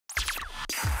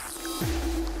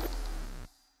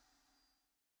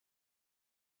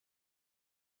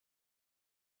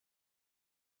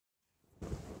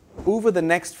over the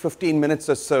next 15 minutes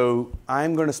or so,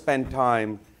 I'm going to spend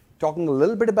time talking a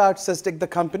little bit about Sysdig, the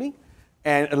company,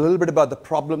 and a little bit about the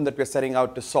problem that we're setting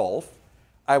out to solve.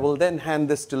 I will then hand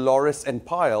this to Loris and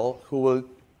Pyle, who will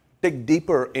dig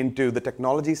deeper into the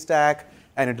technology stack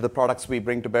and into the products we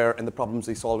bring to bear and the problems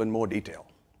we solve in more detail.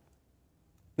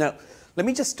 Now, let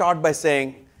me just start by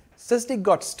saying Sysdig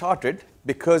got started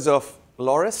because of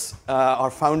Loris,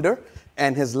 our founder,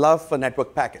 and his love for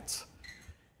network packets.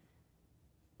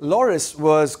 Loris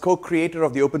was co-creator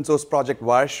of the open source project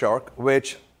Wireshark,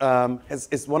 which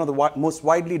is one of the most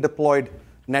widely deployed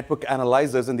network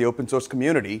analyzers in the open source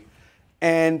community.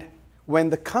 And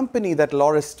when the company that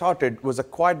Loris started was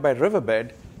acquired by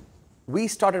Riverbed, we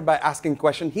started by asking a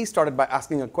question. He started by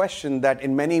asking a question that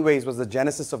in many ways was the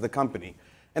genesis of the company.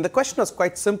 And the question was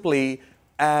quite simply,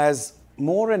 as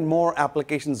more and more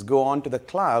applications go on to the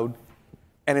cloud,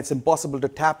 and it's impossible to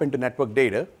tap into network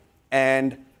data,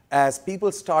 and as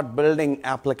people start building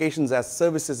applications as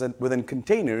services within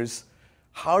containers,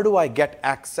 how do I get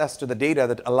access to the data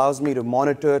that allows me to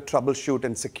monitor, troubleshoot,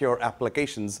 and secure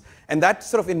applications? And that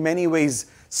sort of in many ways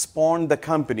spawned the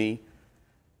company.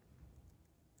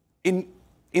 In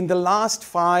the last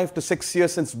 5 to 6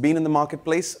 years since being in the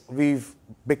marketplace, we've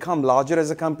become larger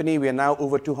as a company. We are now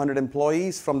over 200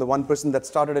 employees from the one person that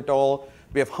started it all.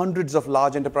 We have hundreds of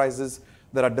large enterprises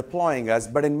that are deploying us.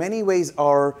 But in many ways,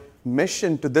 our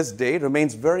mission to this day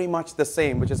remains very much the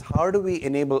same, which is how do we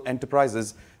enable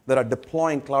enterprises that are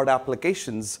deploying cloud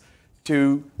applications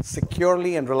to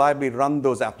securely and reliably run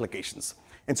those applications.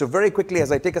 And so very quickly,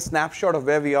 as I take a snapshot of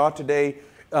where we are today,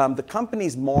 the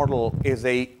company's model is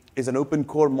an open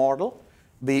core model.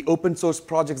 The open source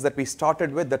projects that we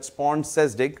started with that spawned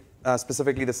Sysdig,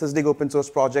 specifically the Sysdig open source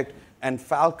project and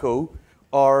Falco,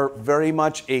 are very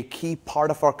much a key part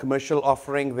of our commercial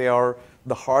offering. They are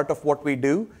the heart of what we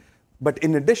do. But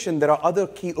in addition, there are other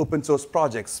key open source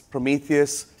projects,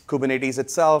 Prometheus, Kubernetes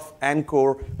itself,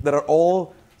 Anchor, that are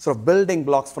all sort of building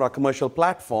blocks for our commercial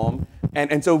platform.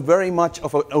 And so very much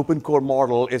of an open core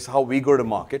model is how we go to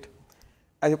market.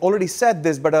 I've already said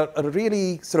this, but a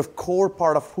really sort of core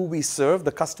part of who we serve,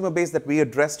 the customer base that we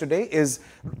address today, is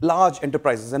large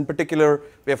enterprises. In particular,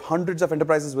 we have hundreds of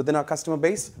enterprises within our customer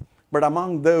base. But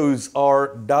among those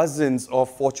are dozens of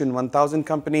Fortune 1000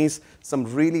 companies, some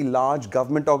really large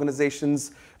government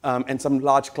organizations, and some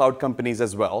large cloud companies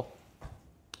as well.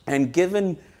 And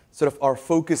given sort of our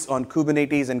focus on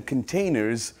Kubernetes and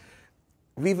containers,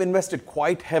 we've invested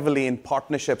quite heavily in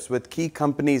partnerships with key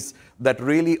companies that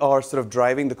really are sort of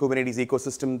driving the Kubernetes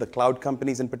ecosystem, the cloud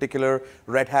companies in particular,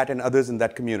 Red Hat and others in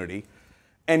that community.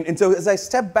 And so as I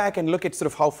step back and look at sort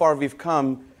of how far we've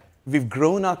come, we've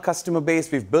grown our customer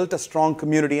base, we've built a strong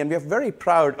community, and we are very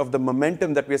proud of the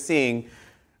momentum that we're seeing.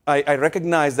 I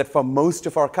recognize that for most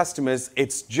of our customers,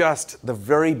 it's just the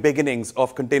very beginnings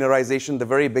of containerization, the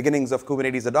very beginnings of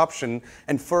Kubernetes adoption.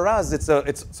 And for us, it's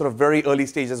sort of very early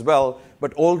stage as well.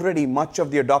 But already much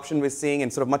of the adoption we're seeing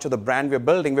and sort of much of the brand we're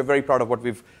building, we're very proud of what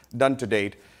we've done to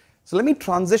date. So let me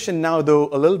transition now, though,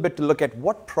 a little bit to look at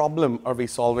what problem are we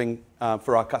solving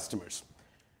for our customers.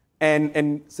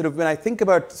 And sort of when I think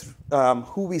about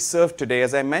who we serve today,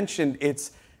 as I mentioned,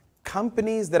 it's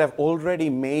companies that have already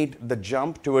made the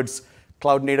jump towards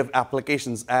cloud-native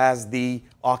applications as the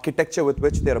architecture with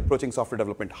which they're approaching software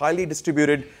development. Highly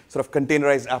distributed, sort of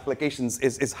containerized applications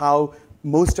is how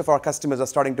most of our customers are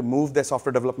starting to move their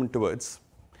software development towards.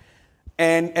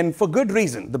 And for good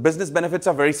reason. The business benefits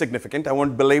are very significant. I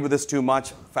won't belabor this too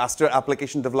much. Faster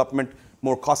application development,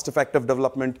 more cost-effective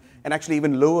development, and actually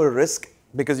even lower risk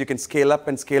because you can scale up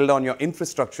and scale down your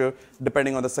infrastructure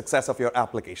depending on the success of your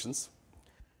applications.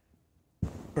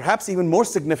 Perhaps even more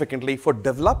significantly, for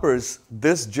developers,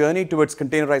 this journey towards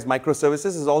containerized microservices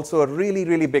is also a really,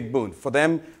 really big boon. For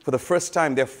them, for the first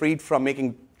time, they're freed from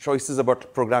making choices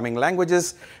about programming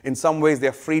languages. In some ways,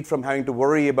 they're freed from having to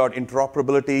worry about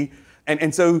interoperability.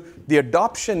 And so the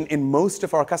adoption in most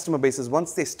of our customer bases,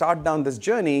 once they start down this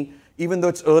journey, even though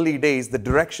it's early days, the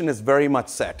direction is very much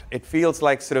set. It feels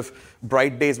like sort of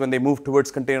bright days when they move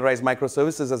towards containerized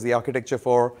microservices as the architecture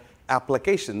for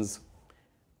applications.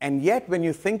 And yet, when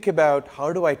you think about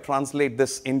how do I translate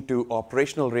this into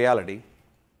operational reality,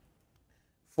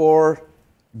 for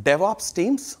DevOps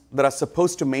teams that are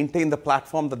supposed to maintain the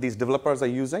platform that these developers are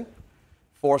using,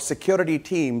 for security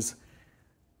teams,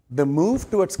 the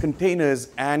move towards containers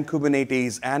and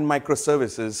Kubernetes and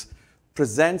microservices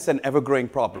presents an ever-growing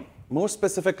problem. More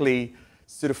specifically,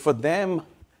 sort of for them,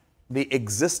 the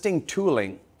existing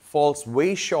tooling falls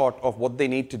way short of what they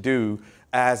need to do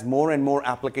as more and more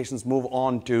applications move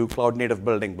on to cloud-native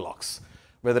building blocks.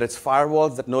 whether it's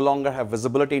firewalls that no longer have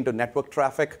visibility into network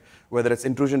traffic, whether it's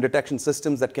intrusion detection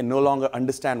systems that can no longer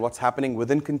understand what's happening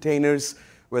within containers,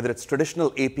 whether it's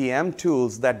traditional APM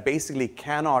tools that basically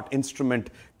cannot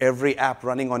instrument every app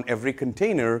running on every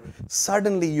container,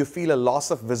 suddenly you feel a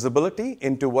loss of visibility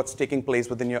into what's taking place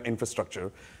within your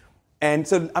infrastructure. And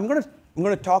so I'm going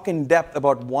to talk in depth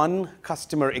about one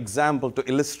customer example to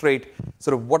illustrate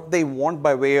sort of what they want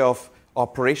by way of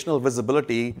operational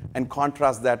visibility and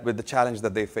contrast that with the challenge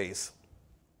that they face.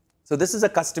 So this is a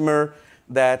customer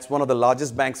that's one of the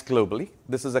largest banks globally.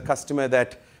 This is a customer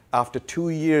that, after 2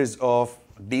 years of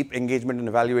deep engagement and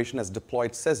evaluation, has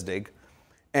deployed Sysdig.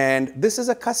 And this is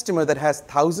a customer that has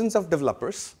thousands of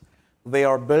developers. They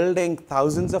are building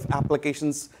thousands of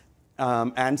applications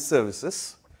and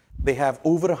services. They have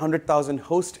over 100,000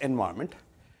 host environment.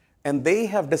 And they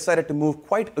have decided to move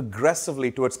quite aggressively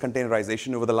towards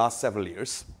containerization over the last several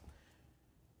years.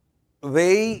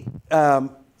 They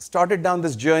started down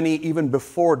this journey even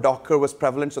before Docker was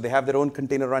prevalent, so they have their own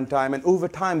container runtime. And over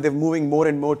time, they're moving more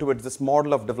and more towards this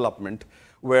model of development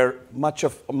where much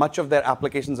of their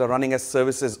applications are running as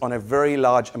services on a very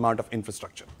large amount of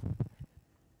infrastructure.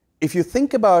 If you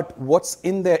think about what's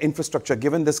in their infrastructure,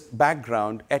 given this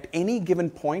background, at any given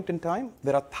point in time,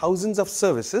 there are thousands of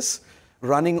services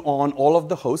running on all of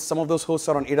the hosts. Some of those hosts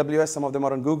are on AWS, some of them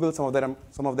are on Google, some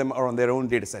of them are on their own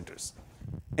data centers.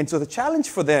 And so the challenge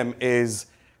for them is,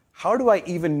 how do I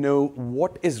even know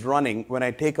what is running when I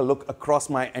take a look across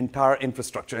my entire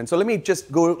infrastructure? And so let me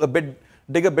just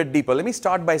dig a bit deeper. Let me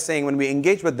start by saying, when we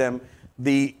engage with them,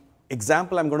 the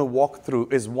example I'm going to walk through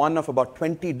is one of about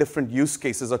 20 different use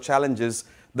cases or challenges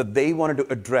that they wanted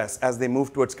to address as they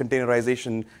move towards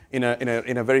containerization in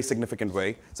a very significant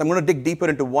way. So I'm going to dig deeper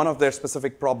into one of their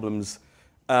specific problems,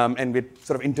 and we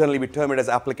sort of internally we term it as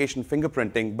application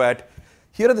fingerprinting. But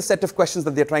here are the set of questions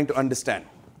that they're trying to understand.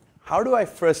 How do I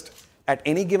first, at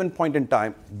any given point in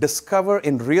time, discover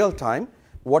in real time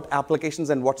what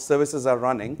applications and what services are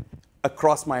running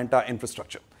across my entire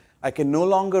infrastructure? I can no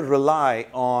longer rely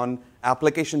on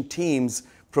application teams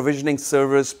provisioning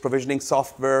servers, provisioning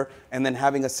software, and then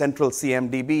having a central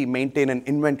CMDB maintain an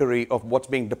inventory of what's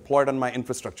being deployed on my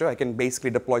infrastructure. I can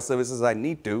basically deploy services I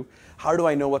need to. How do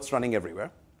I know what's running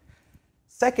everywhere?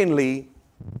 Secondly,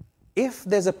 if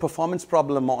there's a performance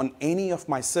problem on any of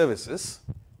my services,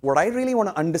 what I really want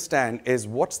to understand is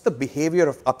what's the behavior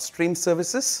of upstream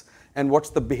services and what's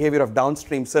the behavior of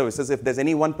downstream services. If there's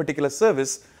any one particular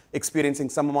service experiencing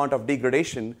some amount of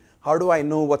degradation, how do I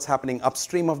know what's happening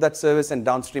upstream of that service and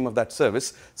downstream of that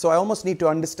service? So I almost need to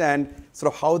understand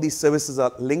sort of how these services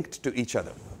are linked to each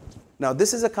other. Now,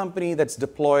 this is a company that's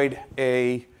deployed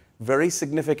a very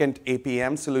significant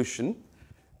APM solution.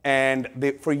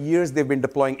 And for years, they've been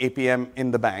deploying APM in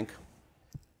the bank.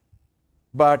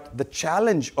 But the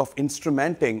challenge of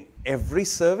instrumenting every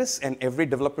service and every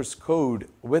developer's code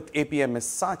with APM is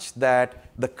such that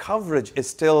the coverage is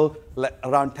still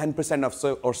around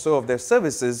 10% or so of their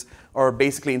services are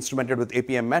basically instrumented with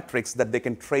APM metrics that they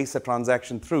can trace a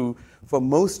transaction through. For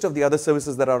most of the other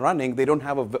services that are running, they don't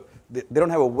have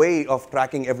a way of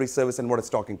tracking every service and what it's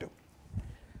talking to.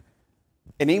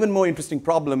 An even more interesting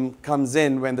problem comes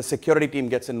in when the security team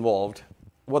gets involved.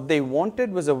 What they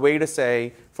wanted was a way to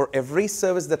say, for every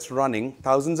service that's running,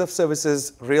 thousands of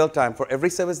services real time, for every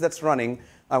service that's running,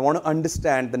 I want to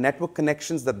understand the network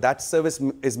connections that that service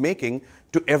is making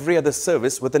to every other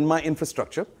service within my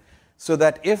infrastructure, so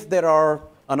that if there are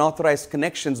unauthorized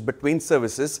connections between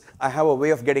services, I have a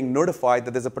way of getting notified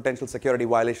that there's a potential security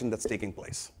violation that's taking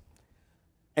place.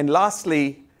 And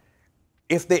lastly,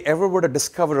 if they ever were to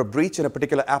discover a breach in a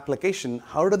particular application,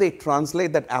 how do they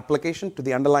translate that application to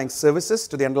the underlying services,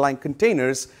 to the underlying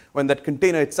containers, when that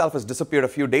container itself has disappeared a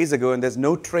few days ago and there's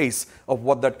no trace of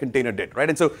what that container did, right?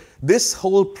 And so this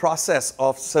whole process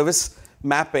of service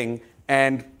mapping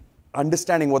and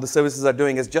understanding what the services are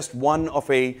doing is just one of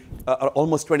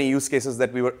almost 20 use cases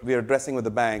that we're addressing with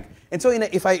the bank. And so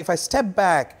if I step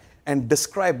back and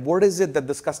describe what is it that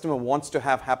this customer wants to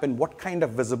have happen, what kind of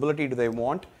visibility do they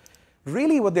want?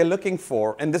 Really what they're looking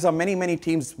for, and there are many, many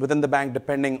teams within the bank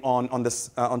depending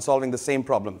on solving the same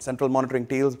problem. Central monitoring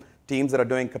teams that are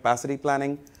doing capacity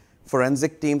planning,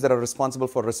 forensic teams that are responsible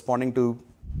for responding to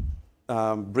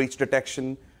breach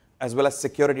detection, as well as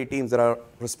security teams that are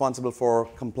responsible for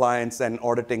compliance and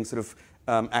auditing sort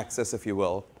of access, if you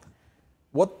will.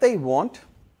 What they want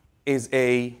is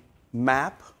a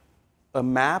map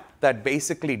that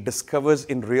basically discovers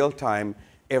in real time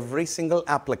every single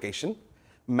application,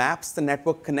 maps the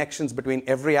network connections between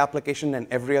every application and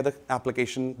every other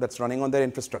application that's running on their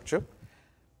infrastructure,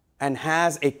 and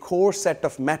has a core set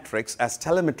of metrics as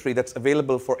telemetry that's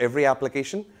available for every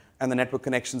application, and the network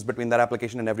connections between that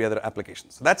application and every other application.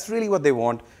 So that's really what they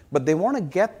want, but they want to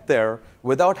get there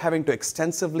without having to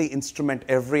extensively instrument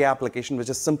every application, which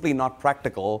is simply not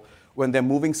practical when they're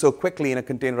moving so quickly in a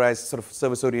containerized sort of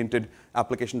service-oriented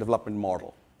application development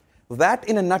model. That,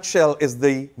 in a nutshell, is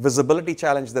the visibility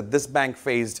challenge that this bank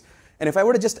faced. And if I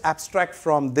were to just abstract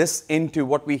from this into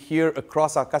what we hear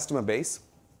across our customer base,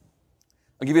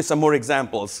 I'll give you some more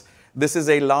examples. This is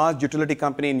a large utility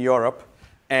company in Europe,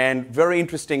 and very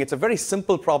interesting. It's a very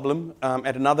simple problem.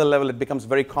 At another level, it becomes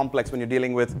very complex when you're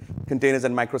dealing with containers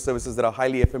and microservices that are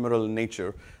highly ephemeral in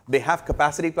nature. They have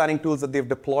capacity planning tools that they've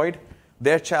deployed.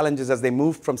 Their challenge is as they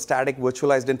move from static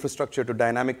virtualized infrastructure to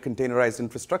dynamic containerized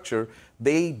infrastructure,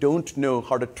 they don't know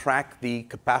how to track the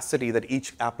capacity that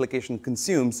each application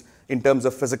consumes in terms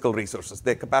of physical resources.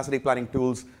 Their capacity planning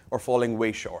tools are falling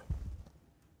way short.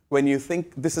 When you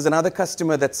think, this is another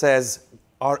customer that says,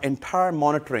 our entire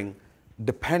monitoring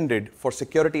depended, for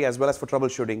security as well as for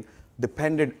troubleshooting,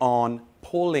 depended on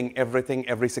polling everything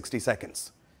every 60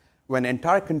 seconds. When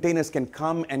entire containers can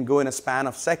come and go in a span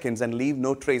of seconds and leave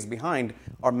no trace behind,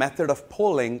 our method of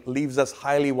polling leaves us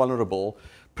highly vulnerable,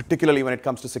 particularly when it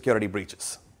comes to security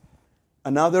breaches.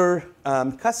 Another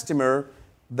customer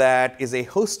that is a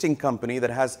hosting company that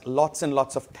has lots and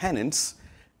lots of tenants,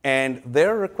 and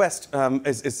their request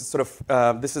is sort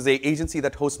of, this is an agency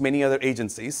that hosts many other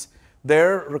agencies.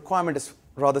 Their requirement is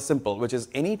rather simple, which is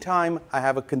anytime I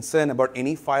have a concern about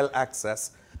any file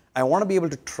access, I want to be able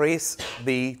to trace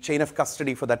the chain of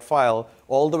custody for that file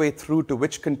all the way through to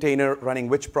which container running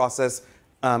which process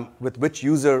with which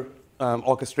user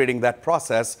orchestrating that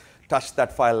process touched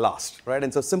that file last, right?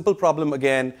 And so simple problem,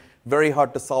 again, very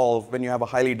hard to solve when you have a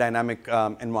highly dynamic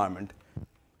environment.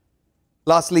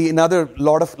 Lastly, another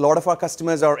lot of our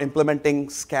customers are implementing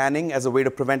scanning as a way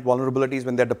to prevent vulnerabilities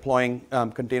when they're deploying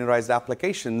containerized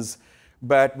applications.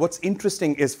 But what's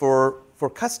interesting is for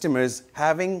customers,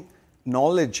 having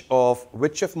knowledge of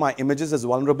which of my images is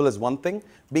vulnerable is one thing.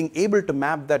 Being able to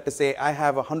map that to say, I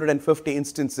have 150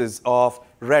 instances of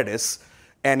Redis,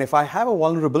 and if I have a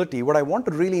vulnerability, what I want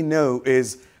to really know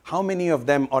is how many of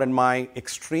them are in my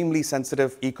extremely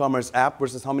sensitive e-commerce app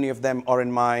versus how many of them are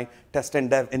in my test and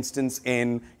dev instance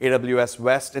in AWS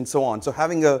West and so on. So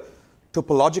having a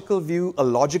topological view, a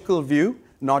logical view,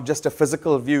 not just a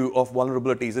physical view of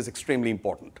vulnerabilities is extremely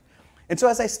important. And so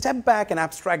as I step back and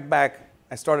abstract back,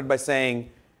 I started by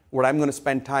saying what I'm going to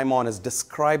spend time on is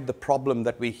describe the problem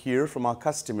that we hear from our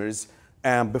customers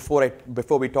before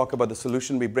we talk about the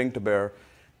solution we bring to bear.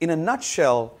 In a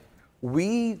nutshell,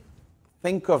 we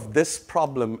think of this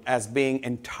problem as being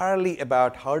entirely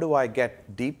about how do I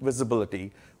get deep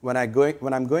visibility when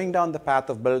I'm going down the path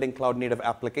of building cloud-native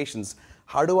applications.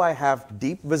 How do I have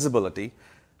deep visibility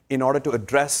in order to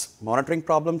address monitoring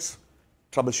problems,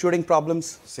 troubleshooting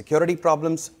problems, security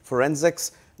problems,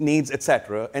 forensics needs, et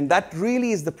cetera? And that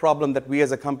really is the problem that we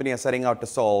as a company are setting out to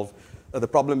solve, the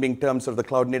problem being terms of the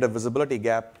cloud-native visibility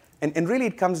gap. And really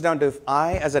it comes down to if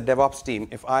I as a DevOps team,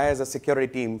 if I as a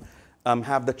security team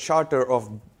have the charter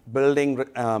of building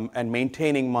and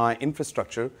maintaining my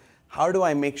infrastructure, how do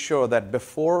I make sure that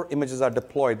before images are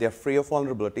deployed, they're free of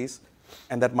vulnerabilities,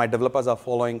 and that my developers are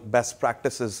following best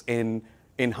practices in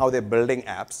how they're building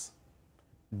apps?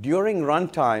 During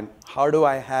runtime, how do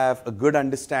I have a good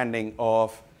understanding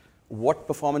of what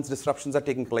performance disruptions are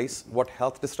taking place, what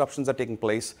health disruptions are taking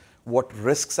place, what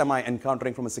risks am I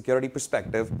encountering from a security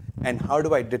perspective, and how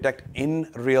do I detect in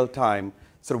real time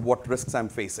sort of what risks I'm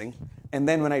facing? And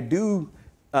then when I do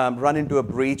run into a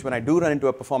breach, when I do run into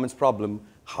a performance problem,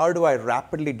 how do I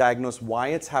rapidly diagnose why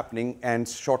it's happening and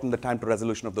shorten the time to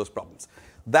resolution of those problems?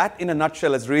 That, in a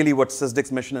nutshell, is really what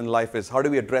Sysdig's mission in life is. How do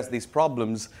we address these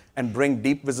problems and bring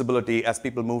deep visibility as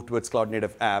people move towards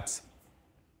cloud-native apps?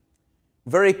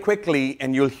 Very quickly,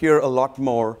 and you'll hear a lot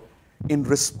more, in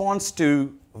response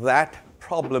to that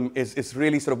problem is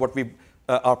really sort of what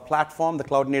our platform, the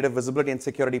Cloud-Native Visibility and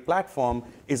Security Platform,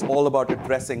 is all about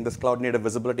addressing this cloud-native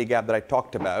visibility gap that I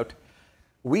talked about.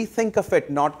 We think of it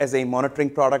not as a monitoring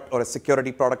product or a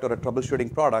security product or a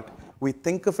troubleshooting product. We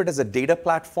think of it as a data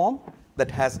platform that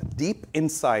has deep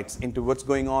insights into what's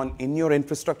going on in your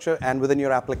infrastructure and within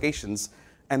your applications.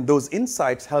 And those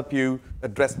insights help you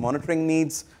address monitoring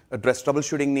needs, address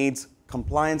troubleshooting needs,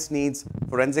 compliance needs,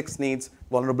 forensics needs,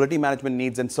 vulnerability management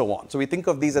needs, and so on. So we think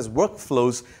of these as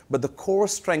workflows, but the core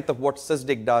strength of what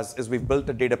Sysdig does is we've built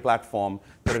a data platform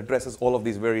that addresses all of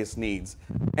these various needs.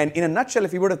 And in a nutshell,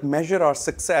 if we were to measure our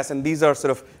success, and these are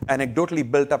sort of anecdotally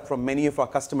built up from many of our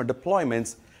customer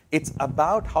deployments, it's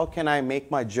about how can I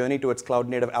make my journey towards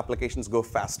cloud-native applications go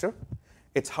faster,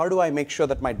 It's how do I make sure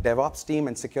that my DevOps team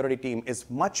and security team is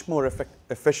much more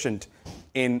efficient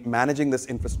in managing this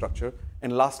infrastructure?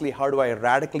 And lastly, how do I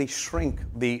radically shrink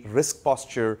the risk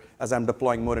posture as I'm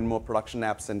deploying more and more production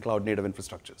apps and cloud-native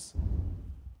infrastructures?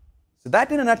 So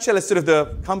that, in a nutshell, is sort of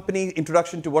the company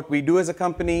introduction to what we do as a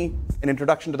company, an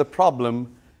introduction to the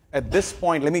problem. At this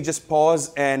point, let me just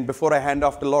pause, and before I hand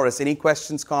off to Loris, any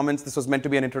questions, comments? This was meant to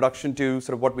be an introduction to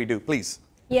sort of what we do. Please.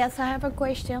 Yes, I have a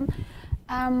question.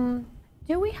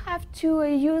 Do we have to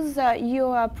use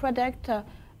your product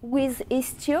with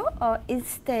Istio or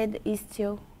instead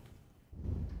Istio?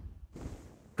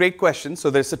 Great question. So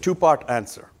there's a two-part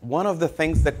answer. One of the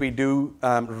things that we do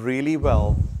really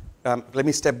well, let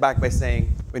me step back by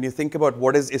saying, when you think about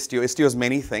what is Istio, Istio is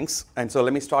many things. And so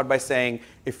let me start by saying,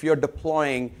 if you're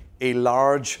deploying a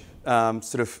large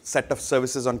sort of set of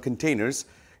services on containers,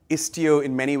 Istio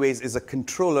in many ways is a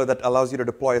controller that allows you to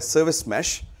deploy a service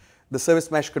mesh. The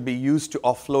service mesh could be used to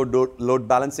offload load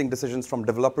balancing decisions from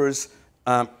developers.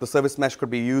 The service mesh could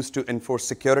be used to enforce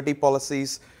security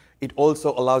policies. It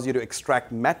also allows you to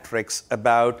extract metrics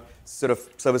about sort of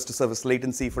service-to-service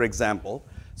latency, for example.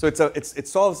 So it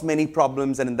solves many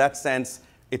problems, and in that sense,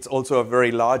 it's also a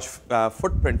very large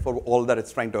footprint for all that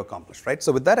it's trying to accomplish, right?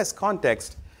 So with that as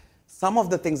context, some of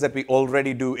the things that we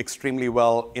already do extremely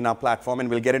well in our platform, and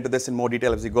we'll get into this in more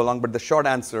detail as we go along, but the short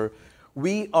answer,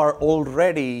 we are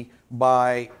already,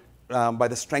 by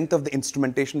the strength of the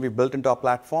instrumentation we've built into our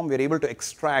platform, we're able to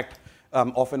extract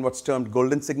often what's termed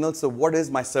golden signals. So what is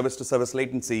my service-to-service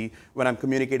latency when I'm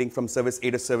communicating from service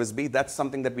A to service B? That's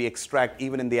something that we extract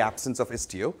even in the absence of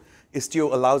Istio.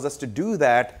 Istio allows us to do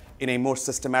that in a more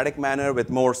systematic manner with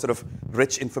more sort of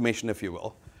rich information, if you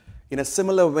will. In a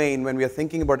similar vein, when we are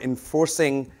thinking about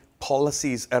enforcing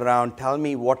policies around tell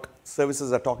me what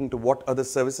services are talking to what other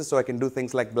services so I can do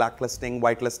things like blacklisting,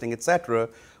 whitelisting, etc.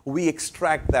 We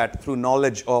extract that through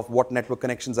knowledge of what network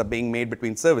connections are being made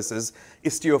between services.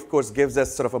 Istio, of course, gives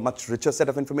us sort of a much richer set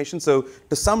of information. So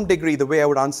to some degree, the way I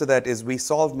would answer that is we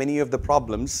solve many of the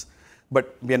problems,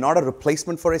 but we are not a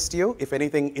replacement for Istio. If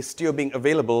anything, Istio being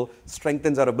available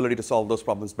strengthens our ability to solve those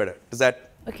problems better. Does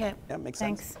that make make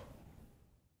sense? Thanks.